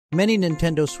Many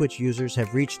Nintendo Switch users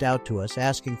have reached out to us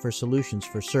asking for solutions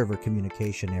for server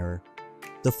communication error.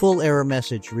 The full error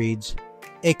message reads,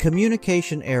 "A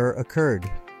communication error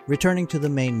occurred, returning to the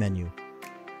main menu."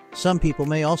 Some people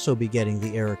may also be getting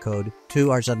the error code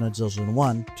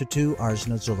 2R001 to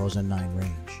 2R009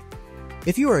 range.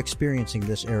 If you are experiencing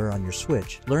this error on your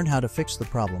Switch, learn how to fix the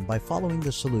problem by following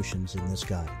the solutions in this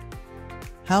guide.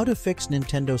 How to fix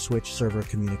Nintendo Switch server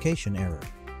communication error.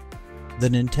 The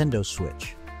Nintendo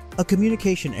Switch. A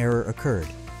communication error occurred,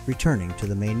 returning to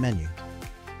the main menu.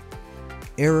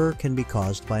 Error can be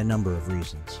caused by a number of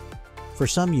reasons. For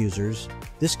some users,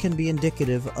 this can be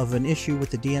indicative of an issue with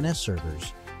the DNS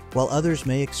servers, while others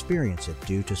may experience it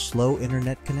due to slow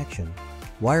internet connection,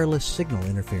 wireless signal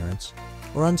interference,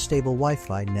 or unstable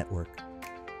Wi-Fi network.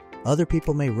 Other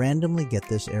people may randomly get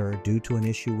this error due to an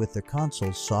issue with their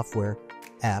console's software,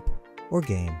 app, or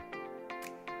game.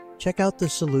 Check out the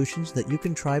solutions that you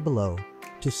can try below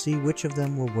to see which of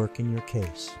them will work in your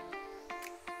case.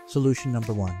 Solution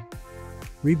number 1.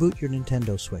 Reboot your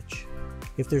Nintendo Switch.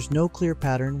 If there's no clear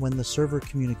pattern when the server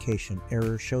communication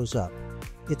error shows up,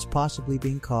 it's possibly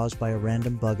being caused by a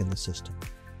random bug in the system.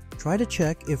 Try to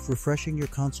check if refreshing your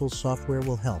console's software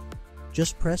will help.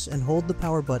 Just press and hold the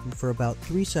power button for about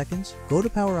 3 seconds, go to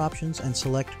Power Options and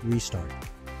select Restart.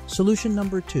 Solution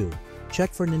number 2.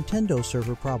 Check for Nintendo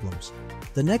server problems.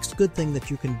 The next good thing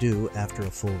that you can do after a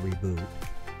full reboot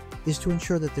is to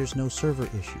ensure that there's no server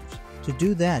issues. To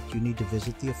do that, you need to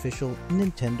visit the official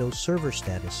Nintendo server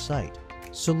status site.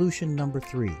 Solution number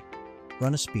 3.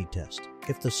 Run a speed test.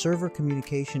 If the server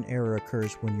communication error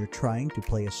occurs when you're trying to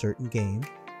play a certain game,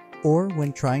 or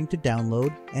when trying to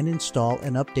download and install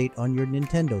an update on your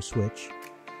Nintendo Switch,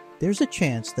 there's a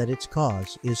chance that its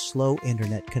cause is slow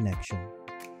internet connection.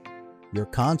 Your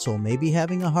console may be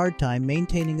having a hard time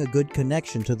maintaining a good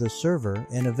connection to the server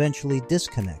and eventually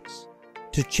disconnects.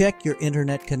 To check your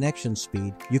internet connection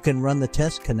speed, you can run the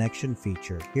test connection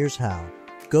feature. Here's how.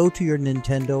 Go to your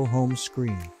Nintendo home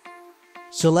screen.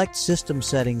 Select System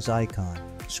Settings icon.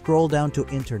 Scroll down to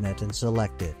Internet and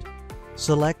select it.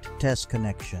 Select Test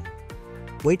Connection.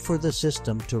 Wait for the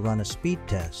system to run a speed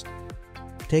test.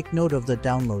 Take note of the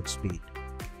download speed.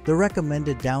 The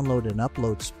recommended download and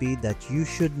upload speed that you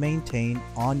should maintain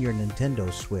on your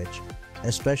Nintendo Switch,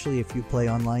 especially if you play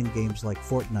online games like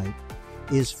Fortnite,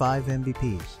 is 5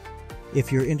 Mbps.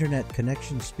 If your internet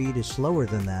connection speed is slower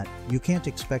than that, you can't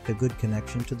expect a good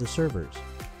connection to the servers.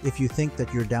 If you think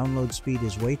that your download speed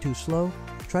is way too slow,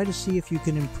 try to see if you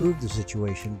can improve the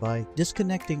situation by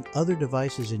disconnecting other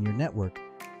devices in your network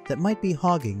that might be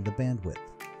hogging the bandwidth.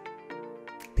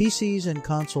 PCs and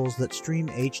consoles that stream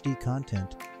HD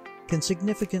content can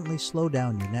significantly slow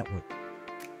down your network.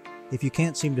 If you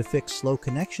can't seem to fix slow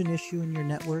connection issue in your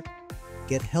network,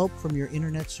 get help from your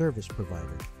internet service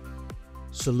provider.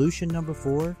 Solution number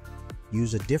 4,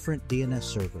 use a different DNS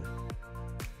server.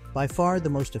 By far the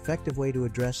most effective way to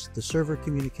address the server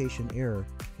communication error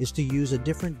is to use a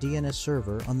different DNS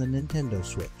server on the Nintendo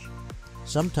Switch.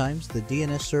 Sometimes the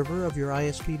DNS server of your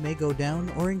ISP may go down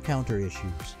or encounter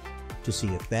issues. To see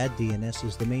if bad DNS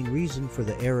is the main reason for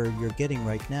the error you're getting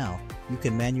right now, you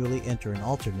can manually enter an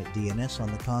alternate DNS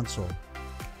on the console.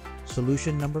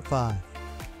 Solution number 5.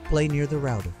 Play near the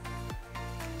router.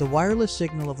 The wireless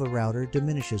signal of a router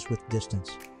diminishes with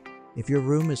distance. If your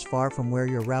room is far from where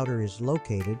your router is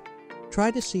located,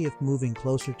 try to see if moving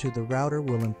closer to the router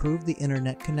will improve the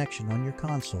internet connection on your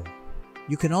console.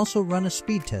 You can also run a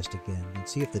speed test again and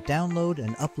see if the download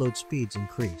and upload speeds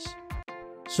increase.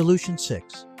 Solution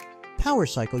 6. Power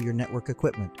cycle your network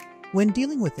equipment. When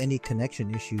dealing with any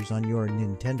connection issues on your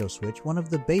Nintendo Switch, one of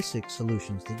the basic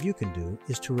solutions that you can do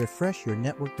is to refresh your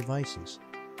network devices,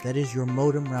 that is your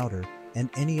modem router and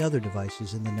any other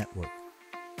devices in the network.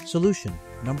 Solution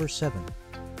number 7.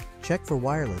 Check for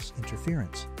wireless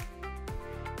interference.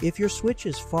 If your Switch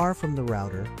is far from the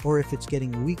router or if it's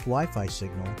getting weak Wi-Fi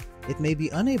signal, it may be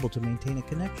unable to maintain a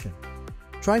connection.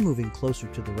 Try moving closer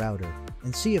to the router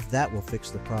and see if that will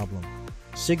fix the problem.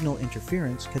 Signal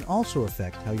interference can also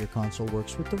affect how your console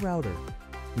works with the router.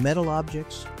 Metal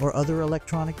objects or other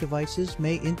electronic devices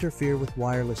may interfere with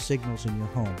wireless signals in your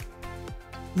home.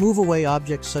 Move away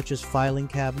objects such as filing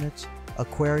cabinets,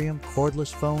 aquarium,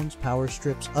 cordless phones, power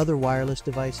strips, other wireless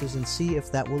devices, and see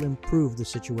if that will improve the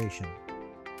situation.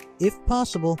 If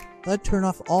possible, turn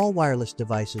off all wireless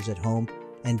devices at home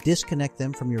and disconnect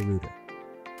them from your router.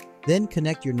 Then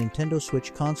connect your Nintendo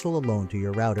Switch console alone to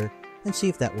your router and see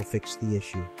if that will fix the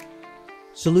issue.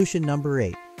 Solution number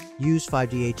 8. Use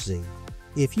 5GHz.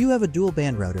 If you have a dual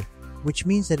band router, which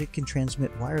means that it can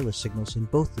transmit wireless signals in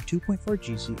both the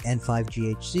 2.4GZ and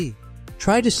 5GHz,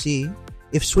 try to see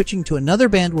if switching to another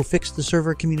band will fix the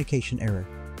server communication error.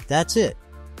 That's it.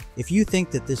 If you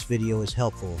think that this video is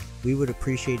helpful, we would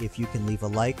appreciate if you can leave a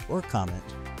like or comment,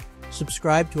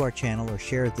 subscribe to our channel, or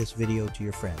share this video to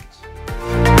your friends.